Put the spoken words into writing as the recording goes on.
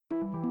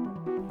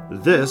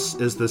This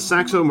is the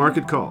Saxo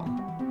Market Call,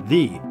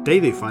 the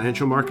daily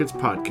financial markets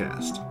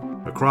podcast,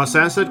 across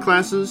asset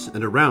classes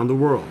and around the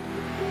world.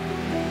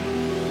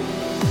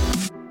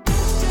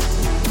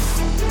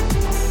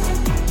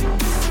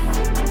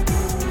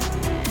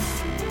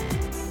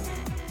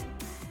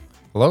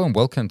 Hello and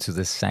welcome to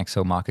the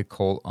Saxo Market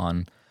Call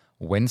on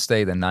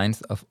Wednesday, the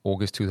 9th of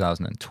August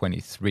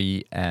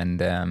 2023.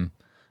 And,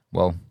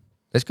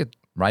 let's get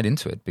right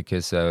into it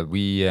because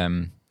we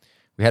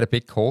had a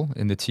big call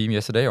in the team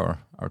yesterday, or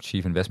our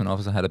chief investment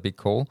officer had a big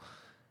call,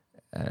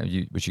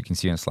 which you can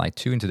see on slide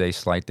 2 in today's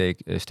slide deck.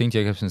 Sten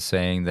Jacobsen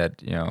saying that,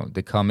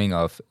 the coming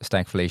of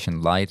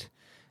stagflation light,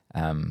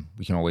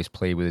 we can always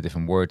play with the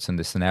different words and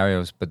the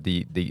scenarios, but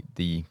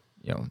the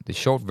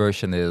short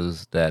version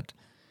is that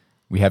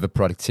we have a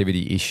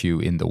productivity issue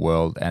in the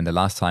world, and the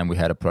last time we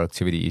had a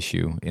productivity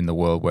issue in the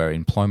world where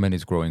employment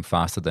is growing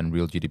faster than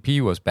real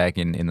GDP was back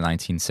in the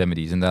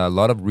 1970s. And there are a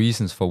lot of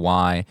reasons for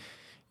why,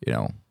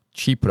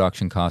 cheap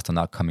production costs are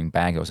not coming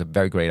back. There was a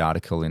very great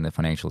article in the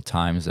Financial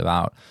Times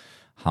about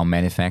how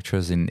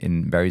manufacturers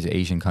in various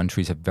Asian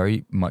countries have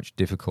very much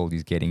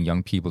difficulties getting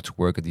young people to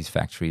work at these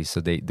factories. So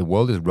the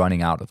world is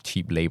running out of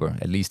cheap labor,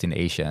 at least in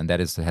Asia, and that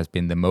has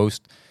been the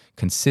most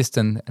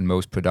consistent and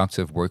most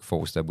productive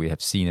workforce that we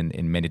have seen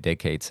in many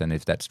decades. And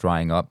if that's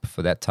drying up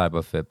for that type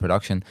of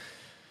production,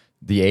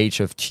 the age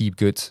of cheap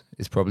goods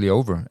is probably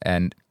over.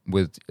 And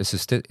with a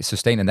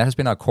sustain, and that has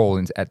been our call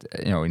in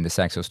the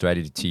Saxo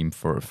strategy team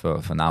for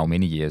now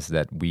many years,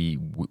 that we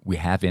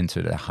have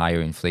entered a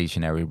higher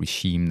inflationary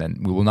regime.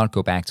 Than we will not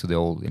go back to the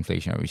old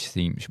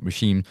inflationary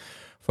regime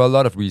for a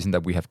lot of reasons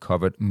that we have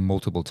covered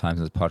multiple times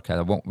in this podcast.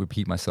 I won't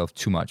repeat myself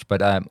too much,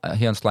 but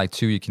here on slide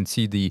 2 you can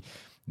see the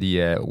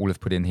Olaf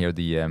put in here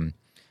the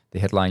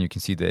headline. You can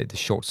see the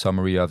short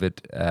summary of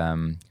it.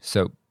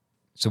 So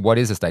what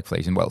is a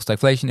stagflation? Well,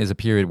 stagflation is a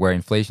period where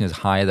inflation is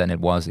higher than it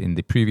was in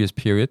the previous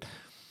period,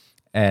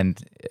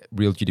 and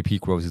real GDP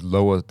growth is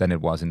lower than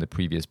it was in the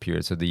previous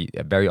period. So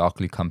a very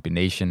ugly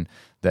combination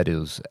that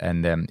is.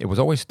 And it was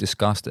always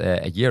discussed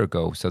a year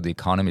ago. So The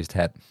Economist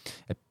had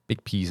a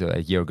big piece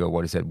a year ago.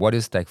 What is it? What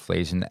is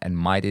stagflation, and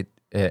might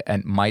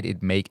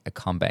it make a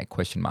comeback?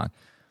 Question mark.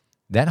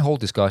 That whole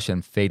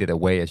discussion faded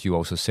away, as you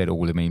also said,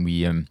 Ole. I mean,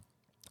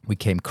 we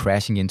came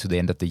crashing into the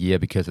end of the year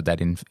because of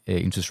that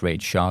interest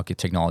rate shock.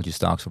 Technology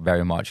stocks were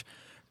very much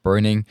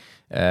burning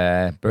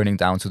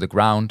down to the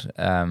ground.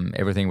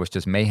 Everything was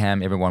just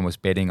mayhem. Everyone was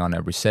betting on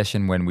a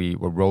recession when we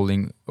were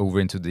rolling over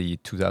into the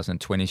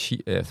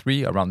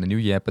 2023 around the new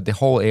year. But the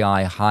whole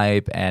AI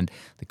hype and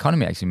the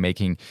economy actually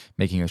making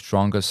it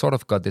stronger sort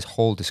of got this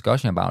whole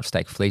discussion about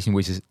stagflation,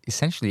 which is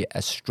essentially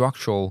a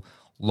structural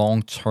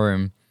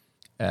long-term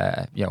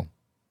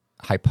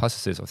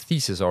hypothesis or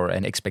thesis or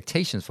an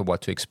expectations for what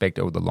to expect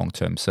over the long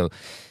term. So,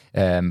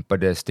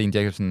 but Sten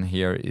Jacobsen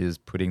here is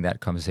putting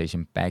that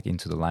conversation back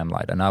into the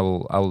limelight, and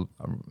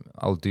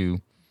I'll do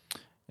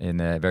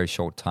in a very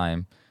short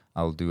time.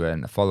 I'll do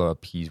a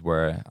follow-up piece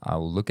where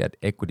I'll look at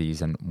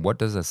equities and what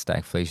does a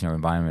stagflationary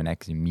environment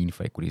actually mean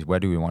for equities. Where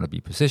do we want to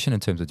be positioned in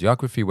terms of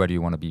geography? Where do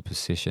you want to be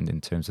positioned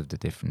in terms of the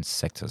different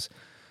sectors?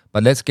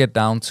 But let's get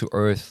down to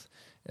earth,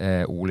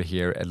 Ole,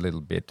 here a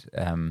little bit.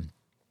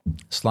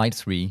 Slide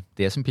 3,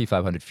 the S&P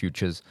 500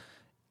 futures.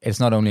 It's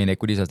not only in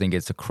equities, I think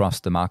it's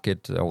across the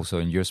market, also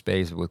in your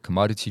space with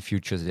commodity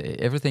futures.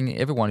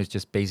 Everyone is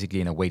just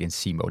basically in a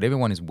wait-and-see mode.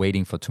 Everyone is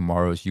waiting for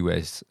tomorrow's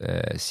US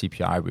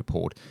CPI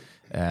report.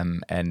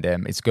 And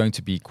it's going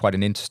to be quite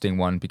an interesting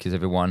one because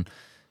everyone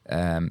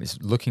is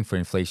looking for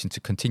inflation to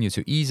continue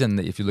to ease. And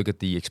if you look at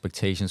the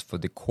expectations for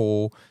the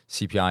core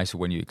CPI, so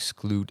when you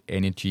exclude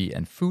energy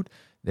and food,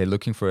 they're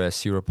looking for a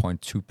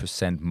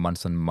 0.2%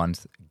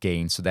 month-on-month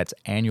gain. So that's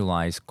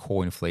annualized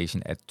core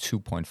inflation at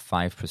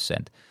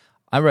 2.5%.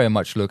 I very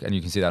much look, and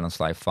you can see that on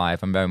slide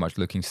 5, I'm very much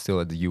looking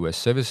still at the US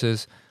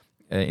services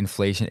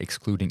inflation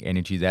excluding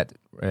energy. That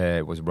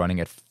was running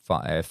at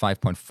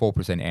 5.4%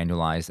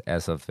 annualized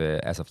as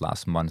of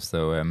last month.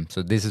 So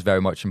this is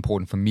very much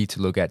important for me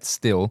to look at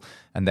still,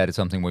 and that is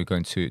something we're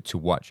going to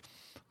watch.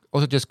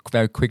 Also, just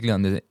very quickly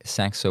on the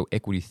Saxo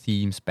Equity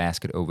Themes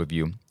Basket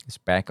Overview. It's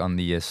back on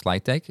the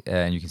slide deck,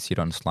 and you can see it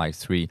on slide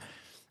 3.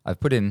 I've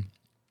put in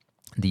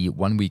the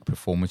 1-week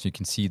performance. You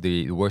can see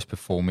the worst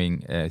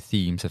performing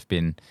themes have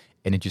been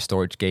energy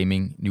storage,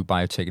 gaming, new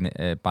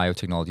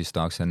biotechnology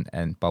stocks,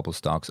 and bubble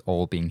stocks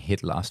all being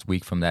hit last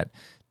week from that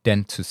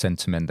dent to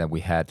sentiment that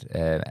we had,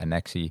 and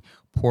actually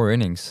poor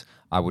earnings,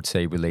 I would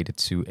say, related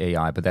to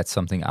AI. But that's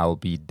something I will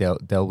be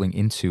delving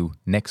into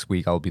next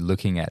week. I'll be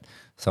looking at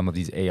some of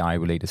these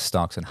AI-related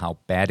stocks and how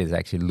bad it's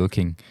actually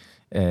looking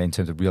in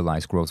terms of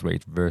realized growth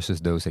rate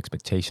versus those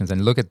expectations.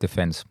 And look at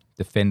defense.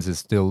 Defense is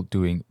still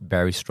doing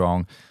very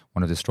strong.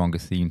 One of the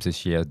strongest themes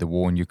this year, the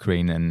war in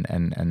Ukraine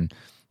and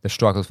the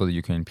struggles for the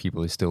Ukrainian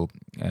people is still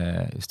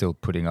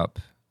putting up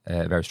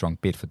a very strong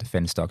bid for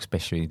defense stocks,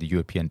 especially the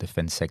European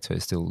defense sector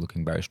is still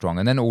looking very strong.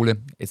 And then Ole,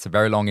 it's a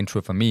very long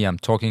intro for me.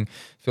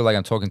 Feel like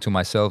I'm talking to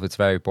myself. It's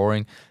very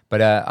boring.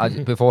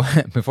 But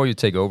before you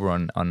take over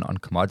on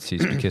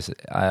commodities, because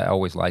I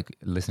always like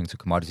listening to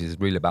commodities,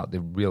 it's really about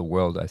the real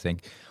world, I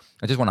think.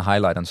 I just want to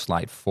highlight on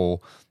slide 4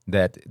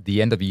 that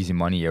the end of easy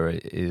money era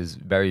is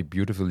very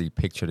beautifully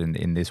pictured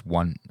in this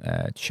one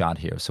chart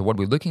here. So what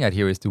we're looking at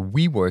here is the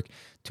WeWork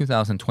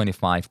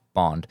 2025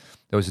 bond.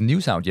 There was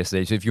news out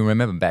yesterday. So if you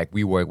remember back,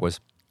 WeWork was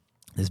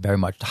this very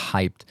much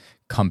hyped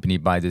company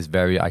by this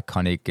very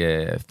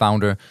iconic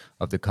founder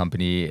of the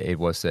company. It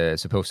was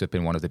supposed to have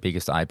been one of the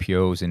biggest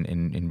IPOs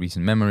in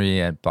recent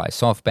memory, by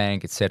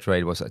SoftBank, etc.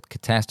 It was a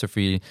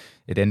catastrophe.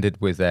 It ended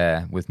with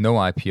no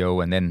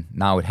IPO, and then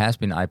now it has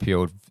been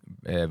IPO'd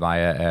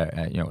via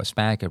a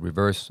SPAC, a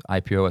reverse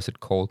IPO as it's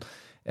called.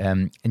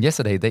 And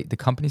yesterday the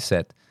company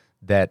said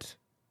that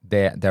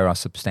there are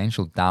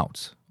substantial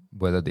doubts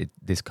whether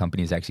this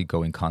company is actually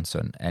going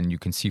concern. And you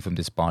can see from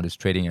this bond, it's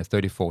trading at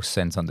 34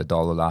 cents on the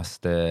dollar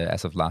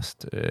as of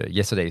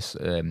yesterday's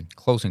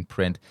closing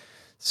print.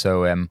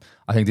 So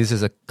I think this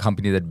is a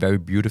company that very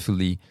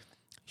beautifully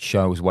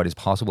shows what is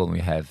possible when we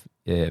have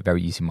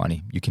very easy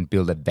money. You can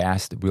build a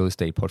vast real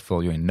estate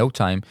portfolio in no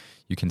time.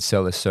 You can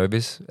sell a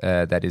service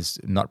that is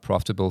not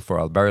profitable for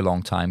a very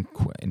long time.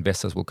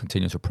 Investors will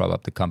continue to prop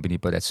up the company,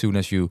 but as soon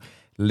as you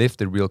lift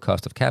the real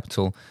cost of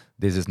capital,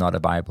 this is not a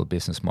viable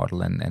business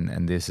model,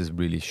 and this is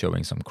really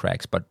showing some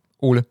cracks. But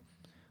Ole,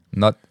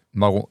 not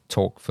more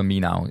talk for me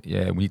now.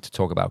 We need to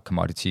talk about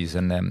commodities,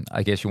 and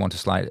I guess you want to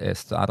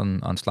start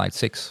on slide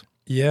 6.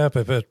 Yeah,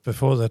 but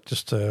before that,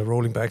 just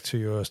rolling back to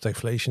your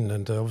stagflation,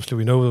 and obviously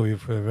we know that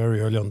we're very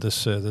early on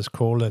this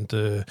call,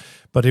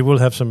 but it will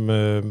have some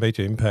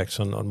major impacts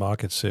on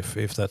markets if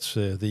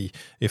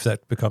that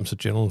becomes a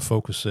general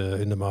focus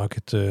in the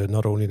market,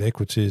 not only in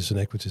equities and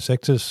equity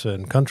sectors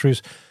and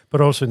countries, but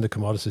also in the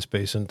commodity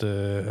space. And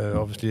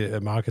obviously,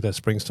 a market that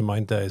springs to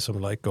mind there is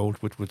something like gold,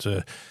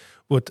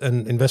 would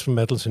and investment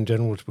metals in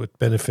general would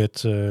benefit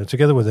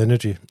together with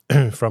energy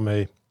from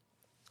a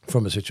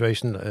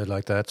situation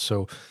like that.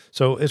 So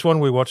it's one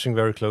we're watching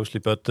very closely.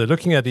 But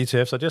looking at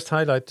ETFs, I just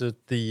highlighted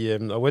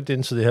I went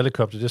into the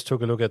helicopter, just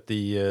took a look at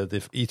the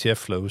ETF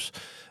flows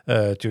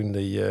during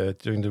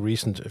the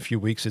recent few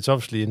weeks. It's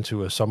obviously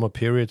into a summer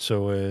period,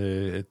 so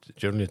it's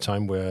generally a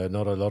time where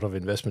not a lot of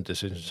investment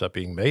decisions are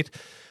being made.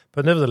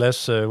 But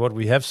nevertheless, what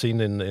we have seen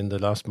in the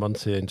last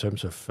month here in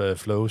terms of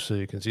flows,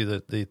 you can see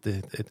that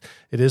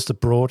it is the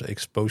broad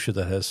exposure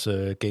that has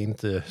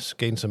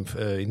gained some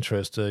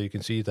interest. You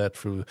can see that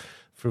through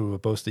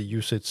both the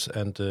UCITS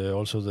and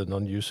also the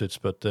non-UCITS.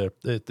 But the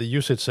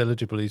UCITS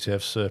eligible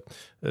ETFs,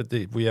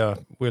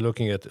 we're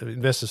looking at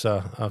investors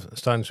are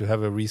starting to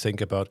have a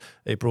rethink about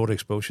a broad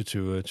exposure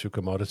to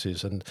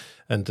commodities, and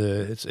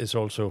it's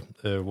also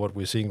what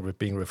we're seeing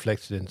being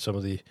reflected in some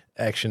of the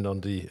action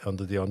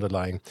under the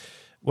underlying.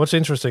 What's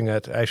interesting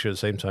at the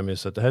same time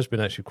is that there has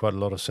been actually quite a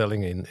lot of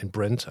selling in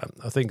Brent.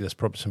 I think there's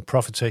probably some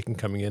profit taking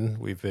coming in.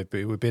 We've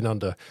been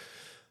under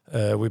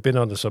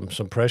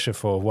some pressure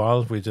for a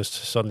while. We just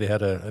suddenly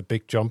had a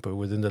big jump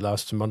within the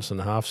last months and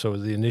a half. So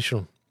the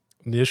initial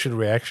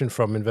reaction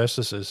from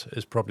investors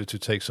is probably to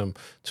take some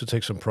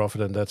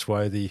profit, and that's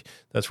why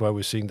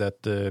we're seeing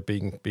that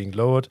being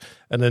lowered.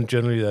 And then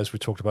generally, as we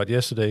talked about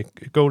yesterday,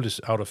 gold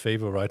is out of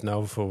favor right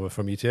now from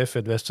ETF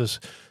investors.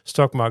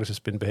 Stock markets has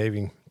been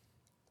behaving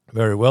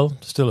very well.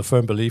 Still a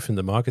firm belief in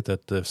the market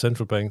that the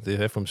central bank, the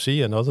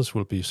FOMC, and others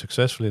will be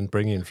successful in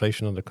bringing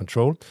inflation under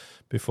control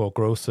before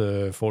growth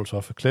falls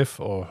off a cliff,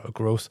 or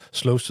growth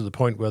slows to the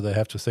point where they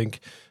have to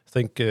think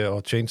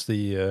or change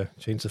the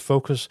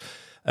focus.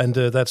 And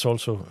that's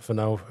also, for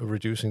now,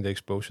 reducing the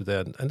exposure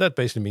there. And that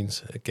basically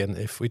means, again,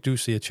 if we do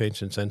see a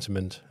change in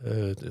sentiment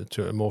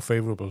to a more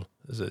favorable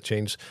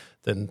change,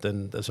 then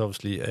there's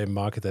obviously a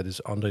market that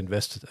is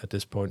underinvested at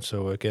this point.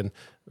 So again,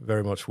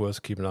 very much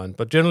worth keeping an eye on.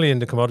 But generally in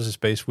the commodity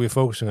space, we're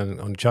focusing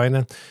on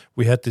China.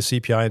 We had the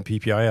CPI and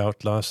PPI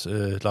out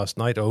last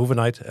night or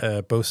overnight,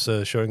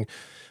 both showing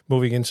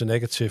moving into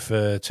negative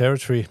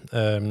territory.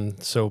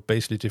 So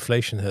basically,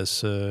 deflation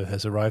has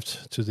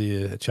arrived to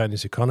the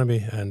Chinese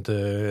economy, and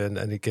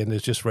again,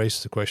 it just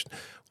raises the question: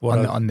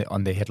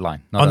 on the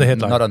headline,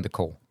 not on the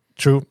call.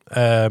 True,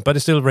 but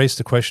it still raised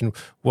the question: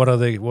 what are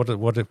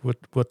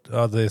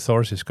the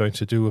authorities going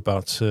to do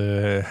about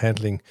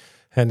handling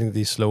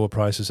these lower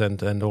prices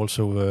and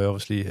also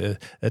obviously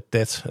a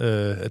debt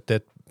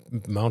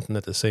mountain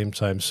at the same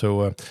time.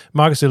 So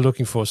markets still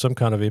looking for some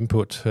kind of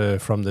input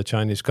from the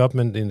Chinese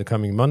government in the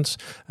coming months,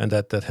 and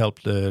that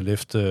helped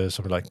lift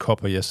something like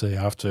copper yesterday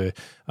after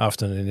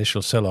an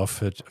initial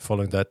sell-off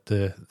following that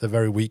the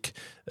very weak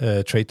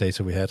trade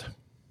data we had.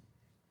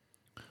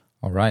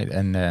 All right,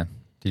 and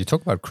did you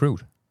talk about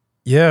crude?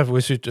 Yeah,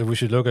 we should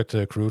look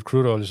at crude.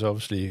 Crude oil is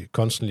obviously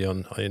constantly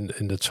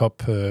in the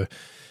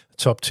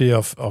top tier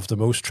of the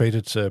most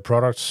traded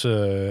products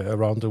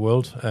around the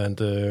world, and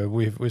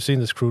we've seen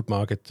this crude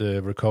market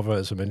recover,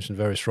 as I mentioned,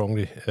 very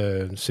strongly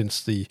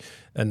since the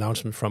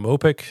announcement from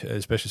OPEC,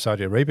 especially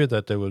Saudi Arabia,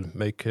 that they will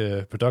make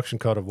a production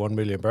cut of 1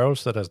 million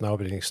barrels. That has now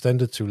been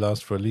extended to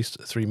last for at least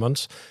 3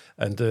 months,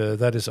 and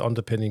that is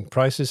underpinning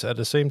prices. At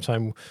the same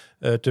time,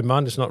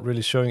 demand is not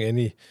really showing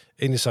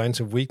any signs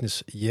of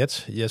weakness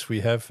yet. Yes, we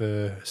have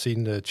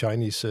seen the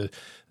Chinese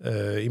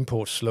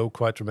imports slow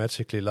quite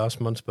dramatically last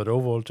month, but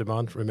overall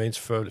demand remains remains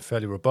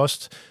fairly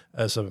robust.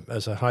 As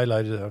I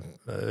highlighted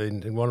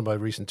in one of my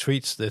recent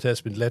tweets, that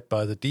has been led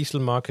by the diesel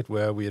market,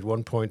 where we at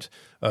one point,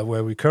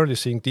 where we're currently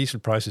seeing diesel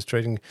prices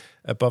trading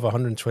above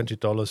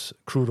 $120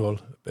 crude oil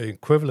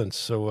equivalent.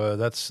 So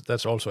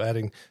that's also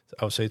adding,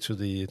 I would say, to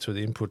the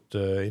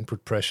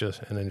input pressure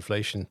and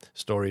inflation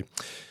story.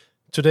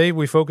 Today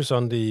we focus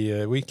on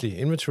the weekly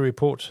inventory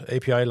report.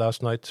 API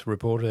last night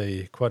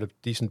reported quite a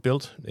decent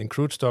build in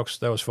crude stocks.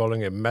 That was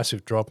following a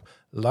massive drop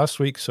last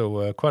week,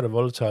 so quite a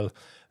volatile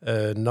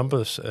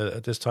numbers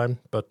at this time.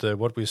 But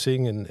what we're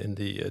seeing in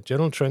the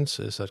general trends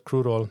is that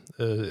crude oil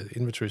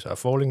inventories are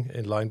falling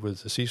in line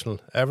with the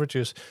seasonal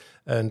averages,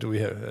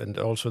 and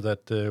also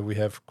that we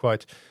have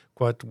quite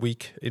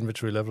weak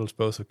inventory levels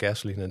both of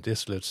gasoline and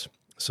distillates.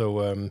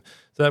 So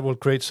that will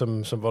create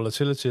some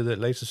volatility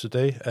later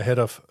today ahead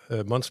of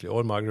monthly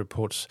oil market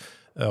reports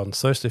on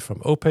Thursday from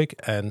OPEC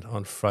and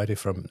on Friday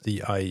from the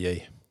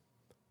IEA.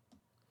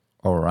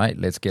 All right,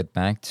 let's get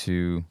back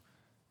to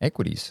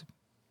equities.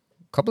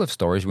 A couple of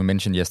stories. We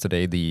mentioned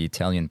yesterday the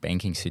Italian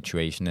banking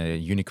situation.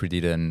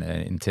 Unicredit and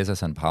Intesa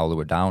Sanpaolo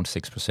were down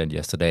 6%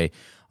 yesterday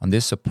on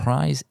this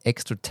surprise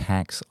extra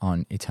tax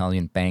on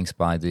Italian banks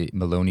by the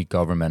Meloni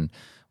government.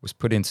 Was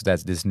put into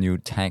this new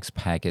tax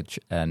package,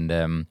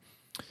 and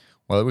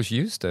well, it was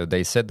used.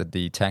 They said that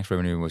the tax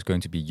revenue was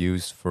going to be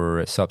used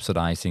for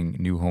subsidizing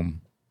new home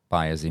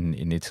buyers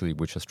in Italy,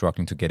 which are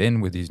struggling to get in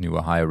with these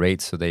newer higher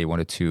rates. So they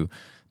wanted to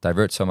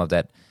divert some of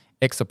that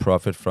extra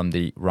profit from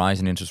the rise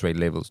in interest rate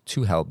levels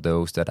to help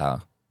those that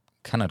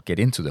cannot get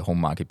into the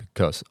home market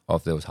because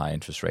of those high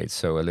interest rates.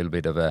 So a little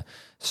bit of a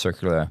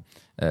circular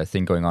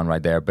thing going on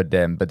right there. But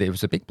it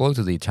was a big blow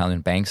to the Italian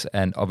banks,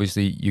 and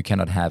obviously you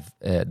cannot have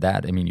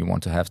that. I mean, you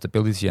want to have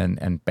stability,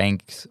 and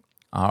banks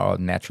are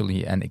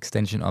naturally an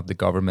extension of the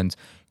government's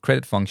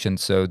credit function.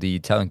 So the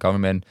Italian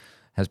government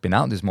has been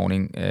out this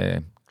morning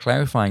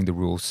clarifying the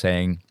rules,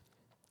 saying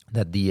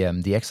that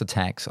the extra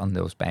tax on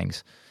those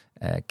banks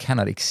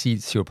cannot exceed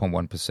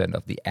 0.1%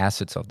 of the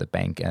assets of the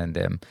bank,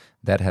 and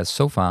that has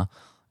so far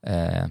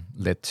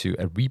led to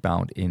a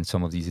rebound in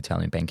some of these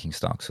Italian banking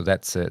stocks. So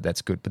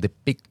that's good. But the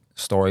big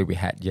story we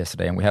had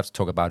yesterday, and we have to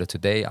talk about it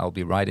today. I'll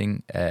be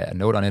writing a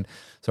note on it.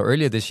 So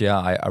earlier this year,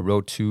 I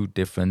wrote two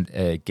different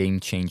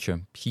game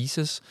changer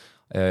pieces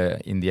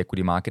in the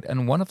equity market,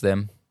 and one of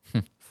them,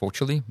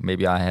 fortunately,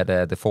 maybe I had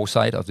the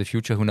foresight of the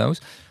future, who knows,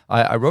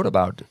 I wrote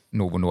about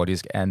Novo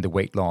Nordisk and the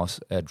weight loss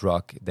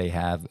drug they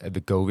have,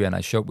 Wegovy, and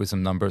I showed with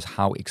some numbers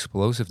how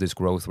explosive this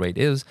growth rate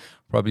is,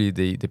 probably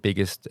the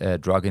biggest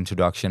drug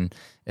introduction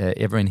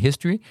ever in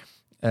history.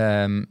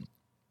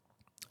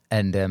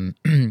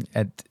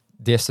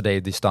 Yesterday,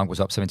 the stock was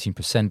up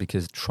 17%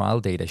 because trial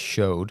data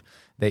showed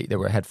they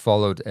had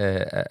followed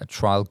a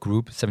trial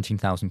group,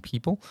 17,000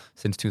 people,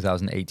 since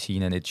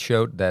 2018, and it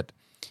showed that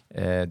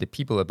the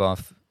people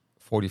above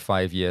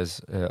 45 years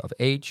of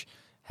age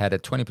had a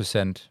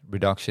 20%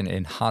 reduction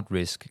in heart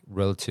risk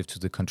relative to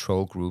the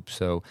control group.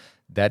 So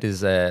that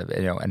is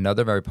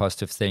another very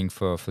positive thing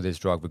for this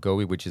drug,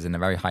 Wegovy, which is in a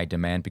very high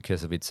demand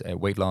because of its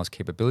weight loss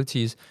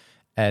capabilities.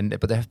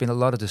 But there have been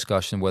a lot of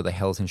discussion whether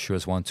health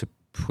insurers want to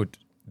put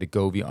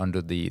Wegovy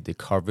under the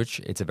coverage.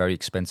 It's a very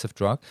expensive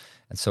drug,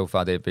 and so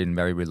far they've been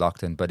very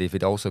reluctant. But if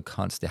it also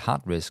counts the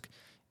heart risk,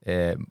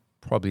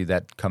 probably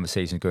that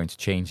conversation is going to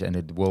change, and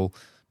it will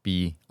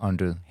be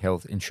under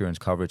health insurance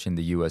coverage in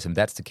the US. And if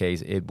that's the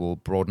case, it will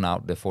broaden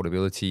out the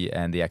affordability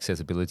and the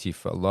accessibility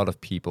for a lot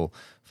of people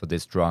for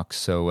this drug.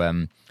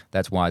 So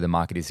that's why the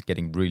market is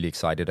getting really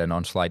excited. And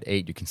on slide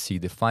 8, you can see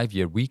the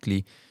 5-year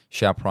weekly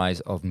share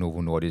price of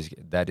Novo Nordisk.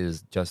 That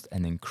is just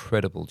an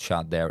incredible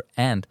chart there.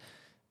 And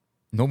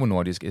Novo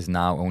Nordisk is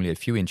now only a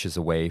few inches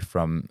away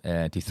from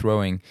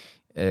dethrowing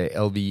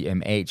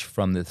LVMH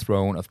from the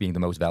throne of being the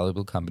most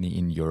valuable company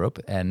in Europe.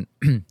 And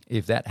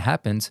if that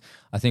happens,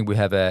 I think we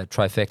have a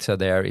trifecta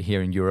there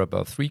here in Europe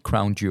of 3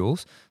 crown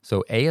jewels.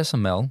 So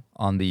ASML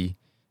on the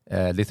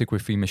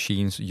lithography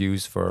machines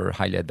used for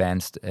highly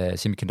advanced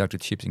semiconductor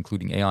chips,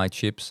 including AI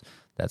chips.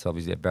 That's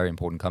obviously a very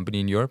important company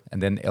in Europe.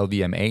 And then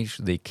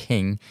LVMH, the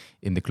king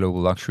in the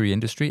global luxury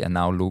industry, and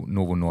now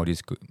Novo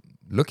Nordisk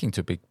looking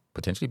to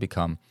potentially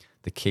become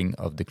the king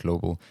of the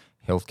global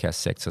healthcare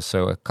sector.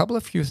 So a couple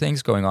of few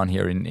things going on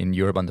here in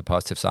Europe on the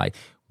positive side.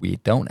 We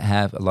don't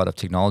have a lot of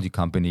technology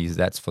companies.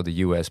 That's for the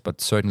US, but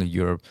certainly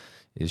Europe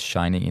is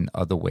shining in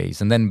other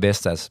ways. And then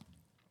Vestas,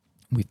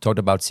 we've talked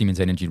about Siemens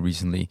Energy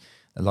recently,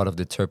 a lot of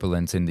the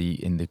turbulence in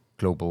the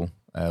global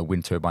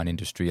wind turbine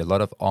industry. A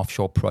lot of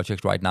offshore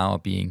projects right now are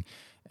being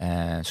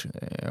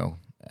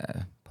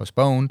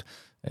postponed,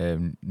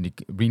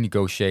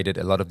 renegotiated.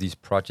 A lot of these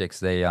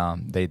projects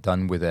they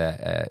done with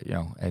a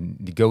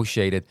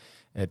negotiated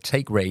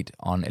take rate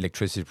on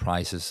electricity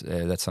prices.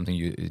 That's something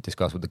you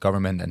discuss with the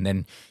government, and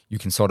then you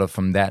can sort of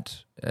from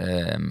that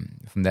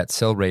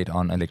sell rate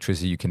on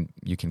electricity,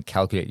 you can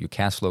calculate your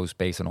cash flows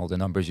based on all the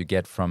numbers you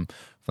get from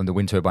the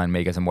wind turbine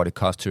makers and what it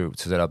costs to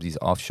set up these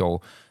offshore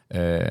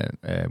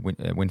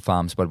wind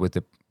farms. But with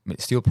the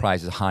steel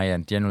prices higher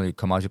and generally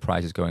commodity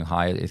prices going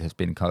higher, it has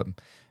become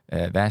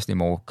vastly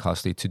more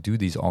costly to do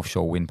these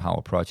offshore wind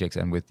power projects,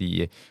 and with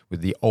the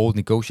old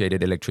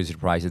negotiated electricity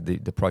prices,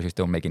 the projects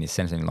don't make any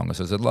sense any longer.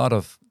 So there's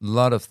a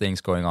lot of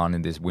things going on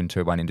in this wind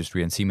turbine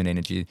industry, and Siemens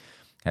Energy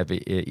have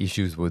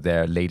issues with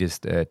their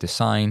latest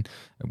design,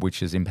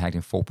 which is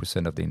impacting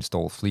 4% of the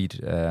installed fleet,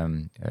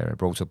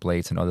 rotor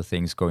blades and other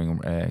things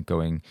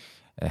going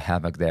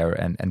havoc there.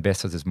 And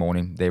investors this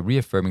morning, they're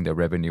reaffirming their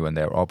revenue and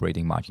their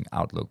operating margin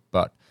outlook,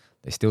 but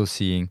they're still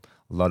seeing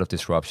a lot of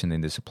disruption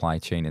in the supply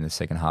chain in the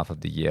second half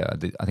of the year.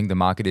 I think the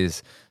market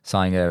is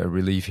seeing a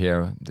relief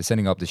here. They're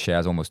sending up the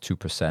shares almost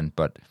 2%,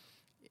 but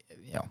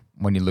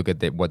when you look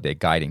at what they're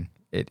guiding,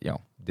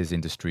 this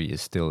industry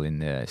is still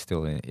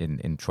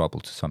in trouble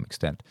to some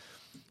extent.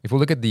 If we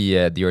look at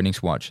the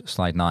earnings watch,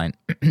 slide 9,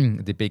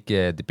 the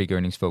big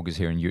earnings focus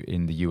here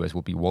in the US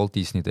will be Walt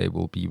Disney. They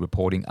will be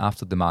reporting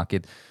after the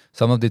market.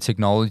 Some of the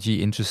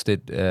technology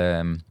interested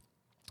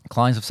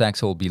clients of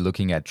Saxo will be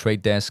looking at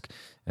Trade Desk,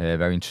 a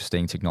very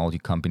interesting technology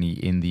company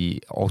in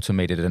the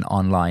automated and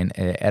online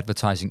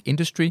advertising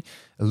industry.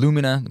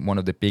 Illumina, one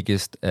of the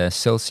biggest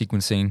cell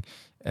sequencing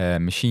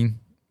machine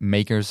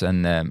makers,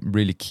 and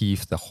really key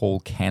for the whole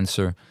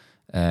cancer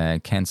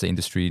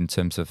industry in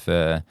terms of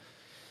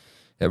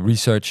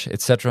research,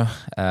 etc.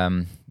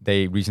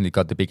 They recently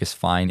got the biggest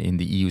fine in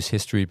the EU's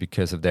history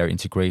because of their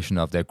integration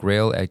of their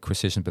Grail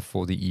acquisition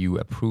before the EU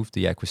approved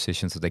the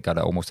acquisition. So they got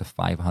almost a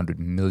 $500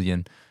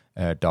 million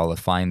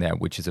fine there,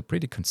 which is a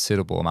pretty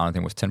considerable amount. I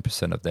think it was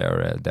 10% of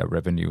their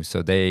revenue.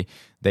 So they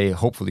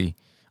hopefully,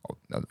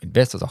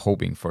 investors are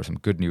hoping for some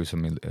good news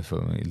from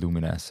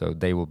Illumina. So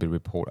they will be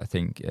report, I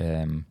think,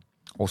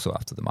 also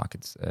after the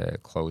markets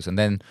close. And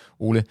then,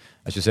 Ole,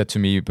 as you said to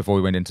me before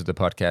we went into the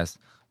podcast,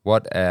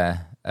 what a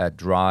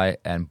dry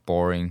and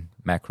boring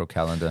macro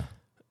calendar.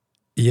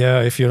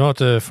 Yeah, if you're not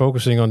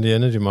focusing on the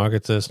energy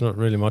market, there's not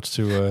really much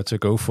to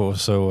go for.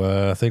 So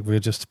I think we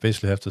just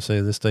basically have to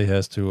say this day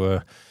has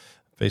to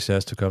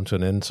come to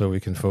an end, so we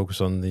can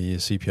focus on the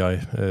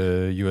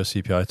CPI, US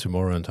CPI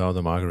tomorrow, and how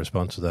the market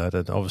responds to that.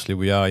 And obviously,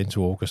 we are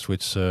into August,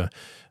 which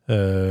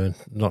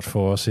not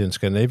for us in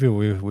Scandinavia.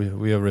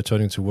 We are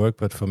returning to work,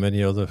 but for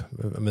many other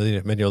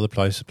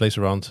places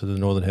around the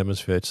northern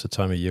hemisphere, it's the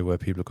time of year where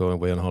people go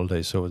away on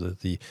holiday, so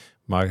that the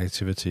market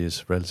activity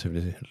is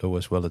relatively low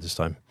as well at this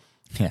time.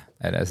 Yeah,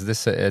 and as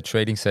this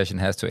trading session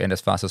has to end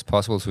as fast as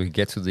possible so we can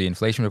get to the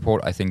inflation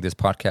report, I think this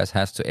podcast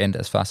has to end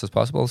as fast as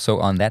possible. So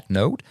on that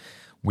note,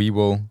 we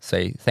will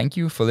say thank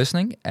you for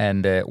listening,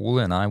 and Ole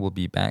and I will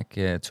be back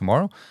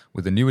tomorrow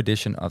with a new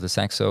edition of the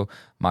Saxo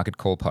Market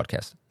Call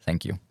podcast.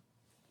 Thank you.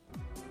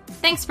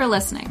 Thanks for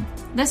listening.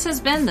 This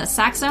has been the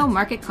Saxo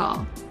Market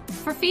Call.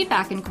 For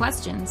feedback and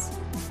questions,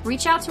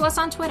 reach out to us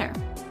on Twitter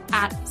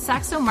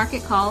 @Saxo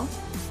Market Call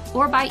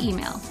or by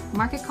email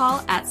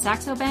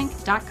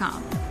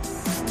marketcall@saxobank.com.